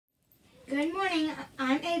Good morning.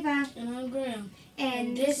 I'm Ava. And I'm Graham.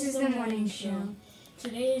 And this is the morning show.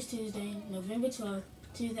 Today is Tuesday, November 12th,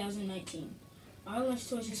 2019. Our lunch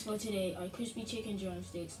choices for today are crispy chicken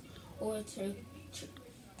drumsticks or turkey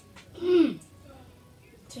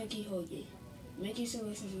hoagie. Make your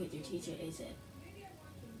selections with your teacher ASAP.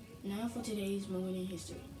 Now for today's moment in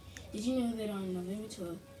history. Did you know that on November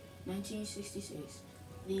 12th, 1966,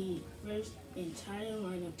 the first entire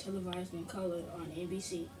lineup televised in color on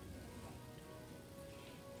NBC?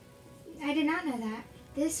 I did not know that.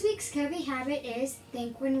 This week's Kirby habit is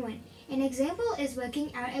think win-win. An example is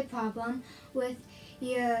working out a problem with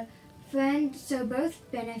your friend so both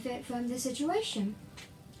benefit from the situation.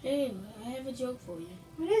 Hey, I have a joke for you.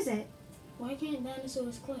 What is it? Why can't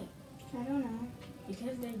dinosaurs clap? I don't know.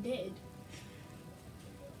 Because they're dead.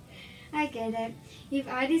 I get it. You've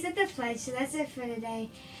already said the pledge, so that's it for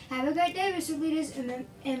today. Have a great day, Mr. Leaders,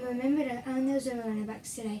 and remember to earn those Aurora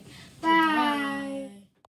bucks today. Bye.